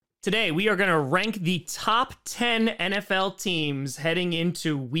Today, we are going to rank the top 10 NFL teams heading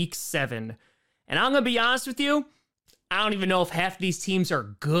into Week 7. And I'm going to be honest with you, I don't even know if half these teams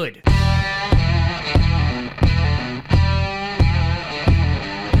are good.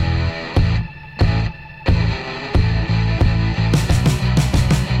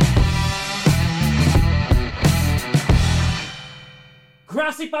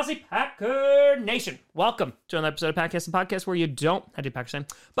 Grassy Posse Packer Nation. Welcome to another episode of Podcast where you don't have to do Packers time,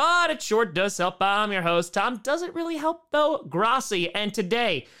 but it sure does help. I'm your host, Tom. Doesn't really help, though, Grassy. And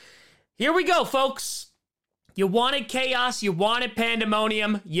today, here we go, folks. You wanted chaos, you wanted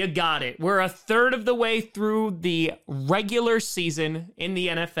pandemonium, you got it. We're a third of the way through the regular season in the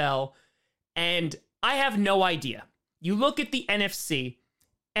NFL, and I have no idea. You look at the NFC,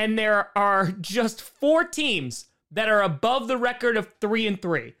 and there are just 4 teams that are above the record of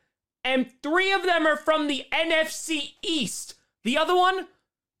 3-3. And 3 of them are from the NFC East. The other one,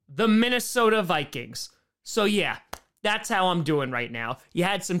 the Minnesota Vikings. So yeah, that's how I'm doing right now. You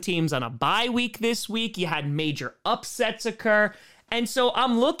had some teams on a bye week this week. You had major upsets occur. And so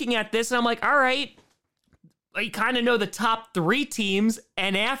I'm looking at this and I'm like, all right, I kind of know the top 3 teams.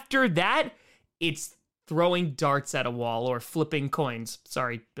 And after that, it's throwing darts at a wall or flipping coins.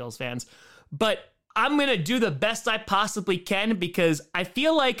 Sorry, Bills fans. But I'm going to do the best I possibly can because I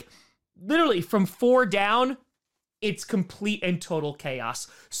feel like literally from 4 down, it's complete and total chaos.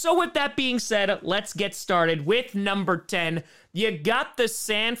 So with that being said, let's get started with number 10. You got the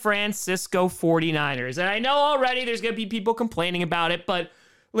San Francisco 49ers. And I know already there's going to be people complaining about it, but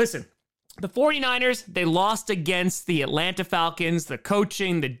listen, the 49ers, they lost against the Atlanta Falcons. The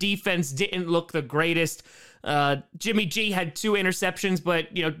coaching, the defense didn't look the greatest. Jimmy G had 2 interceptions,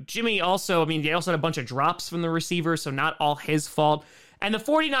 but, Jimmy also, they also had a bunch of drops from the receivers, so not all his fault. And the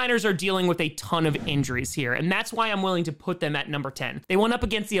 49ers are dealing with a ton of injuries here, and that's why I'm willing to put them at number 10. They went up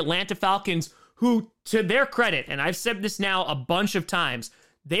against the Atlanta Falcons, who, to their credit, and I've said this now a bunch of times,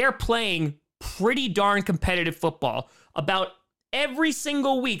 they are playing pretty darn competitive football. About every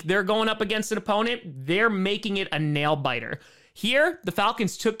single week they're going up against an opponent, they're making it a nail-biter. Here, the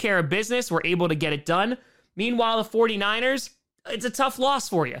Falcons took care of business, were able to get it done. Meanwhile, the 49ers, it's a tough loss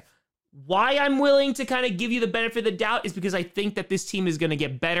for you. Why I'm willing to kind of give you the benefit of the doubt is because I think that this team is going to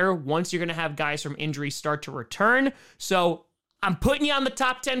get better once you're going to have guys from injury start to return. So I'm putting you on the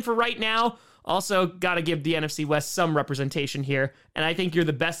top 10 for right now. Also, got to give the NFC West some representation here. And I think you're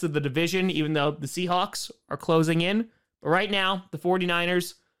the best of the division, even though the Seahawks are closing in. But right now, the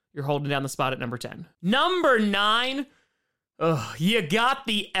 49ers, you're holding down the spot at number 10. Number 9. You got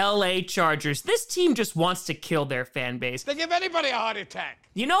the LA Chargers. This team just wants to kill their fan base. They give anybody a heart attack.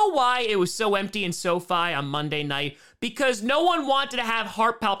 You know why it was so empty in SoFi on Monday night? Because no one wanted to have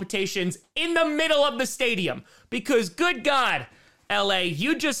heart palpitations in the middle of the stadium. Because, good God, LA,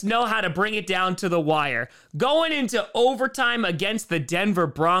 you just know how to bring it down to the wire. Going into overtime against the Denver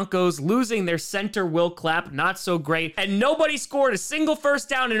Broncos, losing their center Will Clapp, not so great, and nobody scored a single first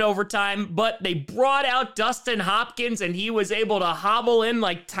down in overtime, but they brought out Dustin Hopkins and he was able to hobble in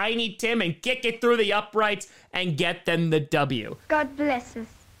like Tiny Tim and kick it through the uprights and get them the W. God bless us,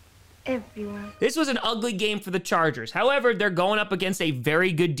 everyone. This was an ugly game for the Chargers. However, they're going up against a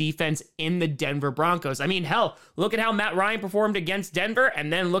very good defense in the Denver Broncos. Hell, look at how Matt Ryan performed against Denver,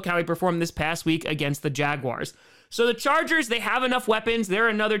 and then look how he performed this past week against the Jaguars. So the Chargers, they have enough weapons. They're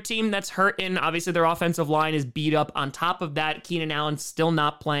another team that's hurting. Obviously, their offensive line is beat up. On top of that, Keenan Allen still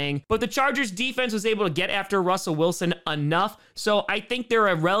not playing. But the Chargers defense was able to get after Russell Wilson enough. So I think they're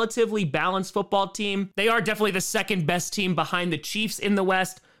a relatively balanced football team. They are definitely the second best team behind the Chiefs in the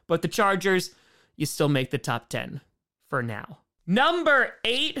West. But the Chargers, you still make the top 10 for now. Number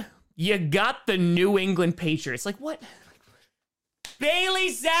 8, you got the New England Patriots. Like, what? Bailey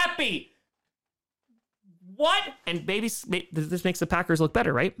Zappi. What? And this makes the Packers look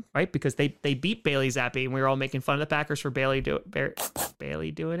better, right? Right? Because they beat Bailey Zappi, and we were all making fun of the Packers for Bailey doing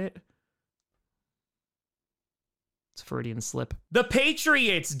it. It's a Freudian slip. The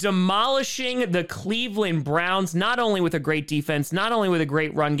Patriots demolishing the Cleveland Browns, not only with a great defense, not only with a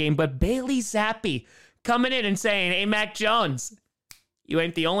great run game, but Bailey Zappi coming in and saying, hey, Mac Jones, you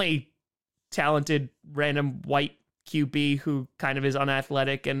ain't the only talented random white QB who kind of is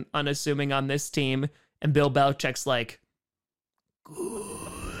unathletic and unassuming on this team. And Bill Belichick's like,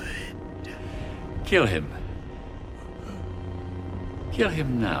 good. Kill him. Kill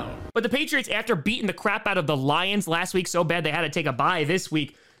him now. But the Patriots, after beating the crap out of the Lions last week so bad they had to take a bye this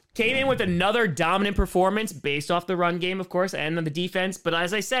week, came in with another dominant performance based off the run game, of course, and on the defense. But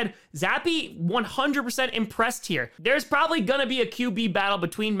as I said, Zappe 100% impressed here. There's probably going to be a QB battle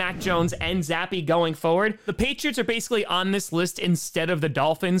between Mac Jones and Zappe going forward. The Patriots are basically on this list instead of the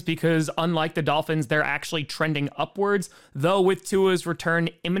Dolphins because unlike the Dolphins, they're actually trending upwards. Though with Tua's return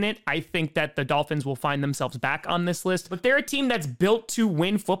imminent, I think that the Dolphins will find themselves back on this list. But they're a team that's built to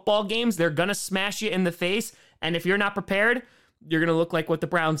win football games. They're going to smash you in the face. And if you're not prepared, you're going to look like what the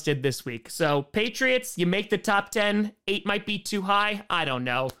Browns did this week. So Patriots, you make the top 10. 8 might be too high. I don't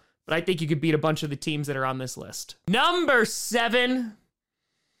know. But I think you could beat a bunch of the teams that are on this list. Number 7.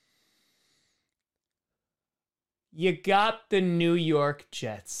 You got the New York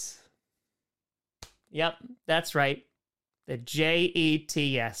Jets. Yep, that's right. The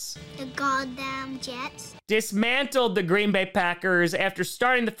Jets. The goddamn Jets. Dismantled the Green Bay Packers after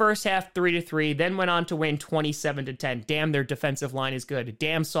starting the first half 3-3, then went on to win 27-10. Damn, their defensive line is good.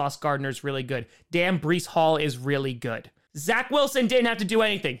 Damn, Sauce Gardner's really good. Damn, Breece Hall is really good. Zach Wilson didn't have to do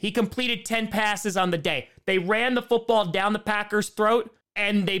anything. He completed 10 passes on the day. They ran the football down the Packers' throat,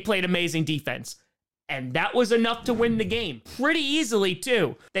 and they played amazing defense. And that was enough to win the game. Pretty easily,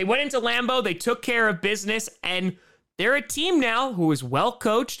 too. They went into Lambeau, they took care of business, and they're a team now who is well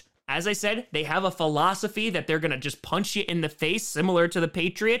coached. As I said, they have a philosophy that they're going to just punch you in the face, similar to the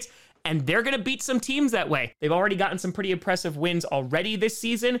Patriots, and they're going to beat some teams that way. They've already gotten some pretty impressive wins already this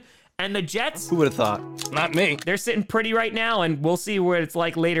season, and the Jets... Who would have thought? Not me. They're sitting pretty right now, and we'll see what it's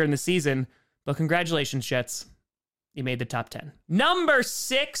like later in the season. But congratulations, Jets. You made the top 10. Number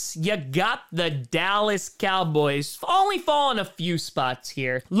 6, you got the Dallas Cowboys. Only falling a few spots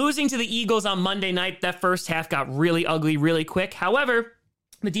here. Losing to the Eagles on Monday night, that first half got really ugly really quick. However,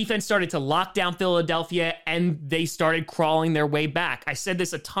 the defense started to lock down Philadelphia, and they started crawling their way back. I said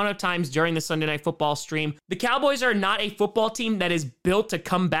this a ton of times during the Sunday Night Football stream. The Cowboys are not a football team that is built to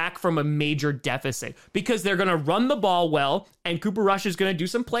come back from a major deficit because they're going to run the ball well, and Cooper Rush is going to do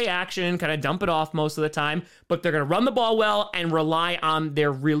some play action and kind of dump it off most of the time, but they're going to run the ball well and rely on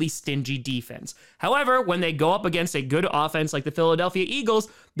their really stingy defense. However, when they go up against a good offense like the Philadelphia Eagles,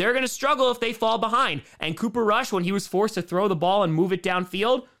 they're going to struggle if they fall behind. And Cooper Rush, when he was forced to throw the ball and move it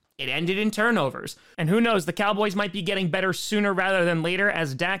downfield, it ended in turnovers. And who knows, the Cowboys might be getting better sooner rather than later,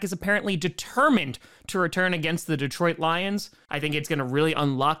 as Dak is apparently determined to return against the Detroit Lions. I think it's going to really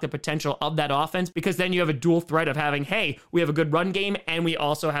unlock the potential of that offense, because then you have a dual threat of having, hey, we have a good run game, and we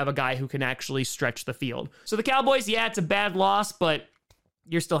also have a guy who can actually stretch the field. So the Cowboys, yeah, it's a bad loss, but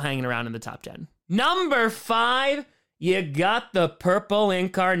you're still hanging around in the top 10. Number 5, you got the purple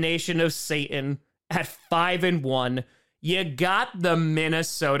incarnation of Satan at 5-1. You got the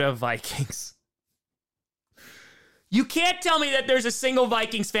Minnesota Vikings. You can't tell me that there's a single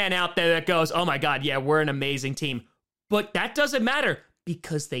Vikings fan out there that goes, oh my God, yeah, we're an amazing team. But that doesn't matter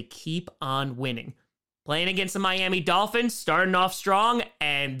because they keep on winning. Playing against the Miami Dolphins, starting off strong,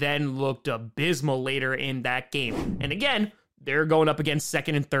 and then looked abysmal later in that game. And again, they're going up against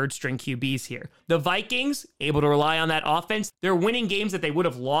second and third string QBs here. The Vikings, able to rely on that offense. They're winning games that they would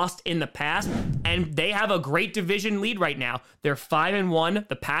have lost in the past, and they have a great division lead right now. They're 5-1.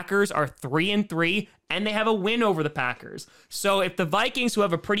 The Packers are 3-3, and they have a win over the Packers. So if the Vikings, who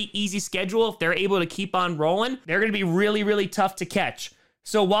have a pretty easy schedule, if they're able to keep on rolling, they're going to be really, really tough to catch.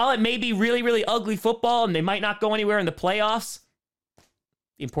 So while it may be really, really ugly football, and they might not go anywhere in the playoffs,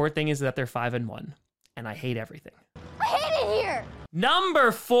 the important thing is that they're 5-1, and I hate everything. I hate it here.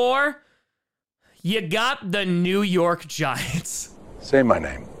 Number 4, you got the New York Giants. Say my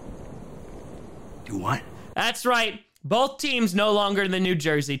name. Do what? That's right. Both teams no longer the New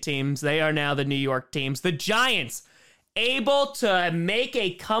Jersey teams. They are now the New York teams. The Giants able to make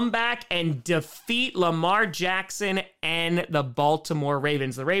a comeback and defeat Lamar Jackson and the Baltimore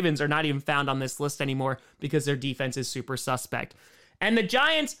Ravens. The Ravens are not even found on this list anymore because their defense is super suspect. And the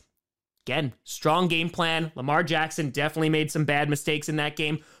Giants, again, strong game plan. Lamar Jackson definitely made some bad mistakes in that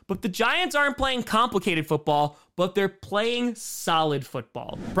game, but the Giants aren't playing complicated football, but they're playing solid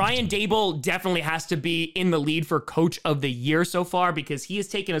football. Brian Daboll definitely has to be in the lead for Coach of the Year so far because he has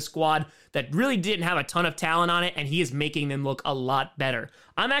taken a squad that really didn't have a ton of talent on it, and he is making them look a lot better.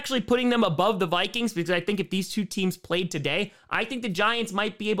 I'm actually putting them above the Vikings because I think if these two teams played today, I think the Giants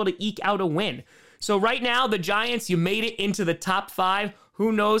might be able to eke out a win. So right now, the Giants, you made it into the top 5.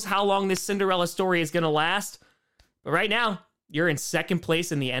 Who knows how long this Cinderella story is going to last? But right now, you're in second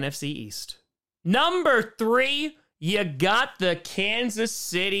place in the NFC East. Number 3, you got the Kansas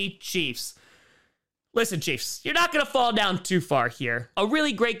City Chiefs. Listen, Chiefs, you're not going to fall down too far here. A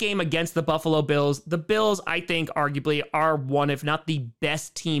really great game against the Buffalo Bills. The Bills, I think, arguably are one, if not the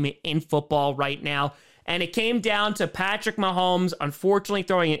best team in football right now. And it came down to Patrick Mahomes, unfortunately,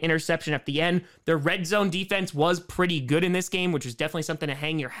 throwing an interception at the end. Their red zone defense was pretty good in this game, which is definitely something to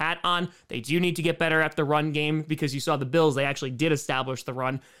hang your hat on. They do need to get better at the run game because you saw the Bills, they actually did establish the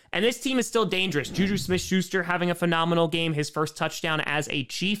run. And this team is still dangerous. Juju Smith-Schuster having a phenomenal game, his first touchdown as a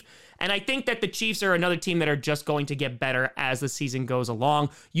Chief. And I think that the Chiefs are another team that are just going to get better as the season goes along.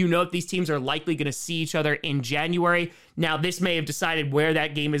 You know that these teams are likely going to see each other in January. Now, this may have decided where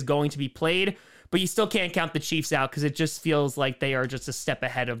that game is going to be played, but you still can't count the Chiefs out because it just feels like they are just a step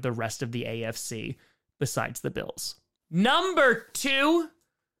ahead of the rest of the AFC besides the Bills. Number 2,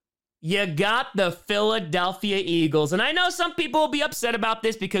 you got the Philadelphia Eagles. And I know some people will be upset about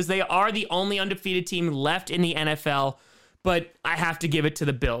this because they are the only undefeated team left in the NFL, but I have to give it to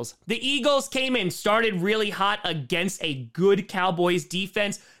the Bills. The Eagles came in, started really hot against a good Cowboys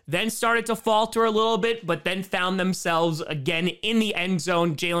defense, then started to falter a little bit, but then found themselves again in the end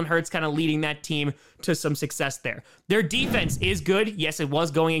zone. Jalen Hurts kind of leading that team to some success there. Their defense is good. Yes, it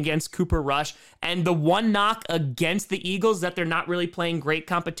was going against Cooper Rush. And the one knock against the Eagles is that they're not really playing great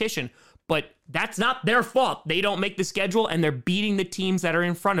competition. But that's not their fault. They don't make the schedule, and they're beating the teams that are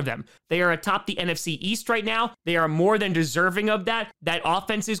in front of them. They are atop the NFC East right now. They are more than deserving of that. That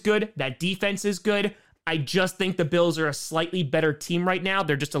offense is good. That defense is good. I just think the Bills are a slightly better team right now.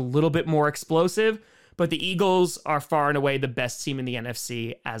 They're just a little bit more explosive. But the Eagles are far and away the best team in the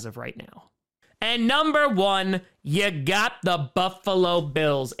NFC as of right now. And number 1, you got the Buffalo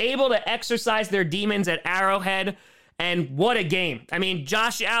Bills, able to exercise their demons at Arrowhead. And what a game. I mean,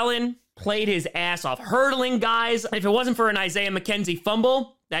 Josh Allen played his ass off, hurdling guys. If it wasn't for an Isaiah McKenzie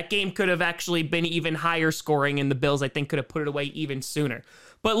fumble, that game could have actually been even higher scoring, and the Bills, I think, could have put it away even sooner.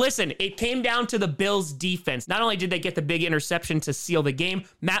 But listen, it came down to the Bills' defense. Not only did they get the big interception to seal the game,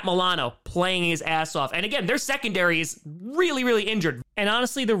 Matt Milano playing his ass off. And again, their secondary is really, really injured. And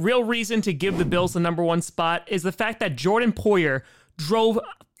honestly, the real reason to give the Bills the number 1 spot is the fact that Jordan Poyer drove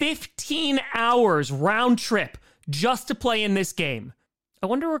 15 hours round trip just to play in this game. I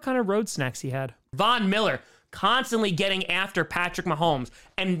wonder what kind of road snacks he had. Von Miller constantly getting after Patrick Mahomes.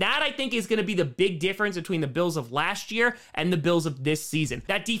 And that, I think, is going to be the big difference between the Bills of last year and the Bills of this season.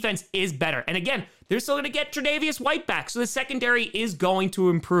 That defense is better. And again, they're still going to get Tre'Davious White back, so the secondary is going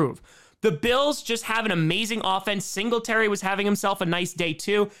to improve. The Bills just have an amazing offense. Singletary was having himself a nice day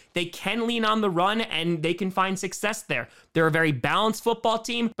too. They can lean on the run and they can find success there. They're a very balanced football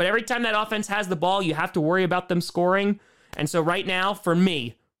team, but every time that offense has the ball, you have to worry about them scoring. And so right now, for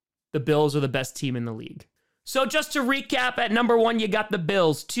me, the Bills are the best team in the league. So just to recap, at number 1, you got the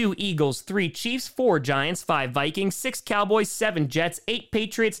Bills, 2 Eagles, 3 Chiefs, 4 Giants, 5 Vikings, 6 Cowboys, 7 Jets, 8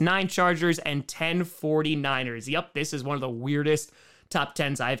 Patriots, 9 Chargers, and 10 49ers. Yep, this is one of the weirdest top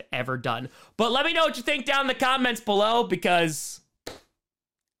 10s I've ever done. But let me know what you think down in the comments below, because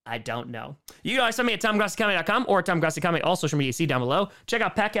I don't know. You can always send me at TomGrassiComedy.com or TomGrassiComedy, all social media you see down below. Check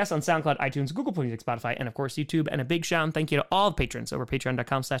out podcasts on SoundCloud, iTunes, Google Play Music, Spotify, and of course YouTube. And a big shout and thank you to all the patrons over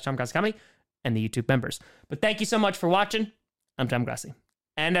patreon.com/TomGrassiComedy and the YouTube members. But thank you so much for watching. I'm Tom Grassi.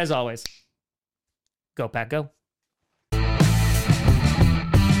 And as always, go Pack Go.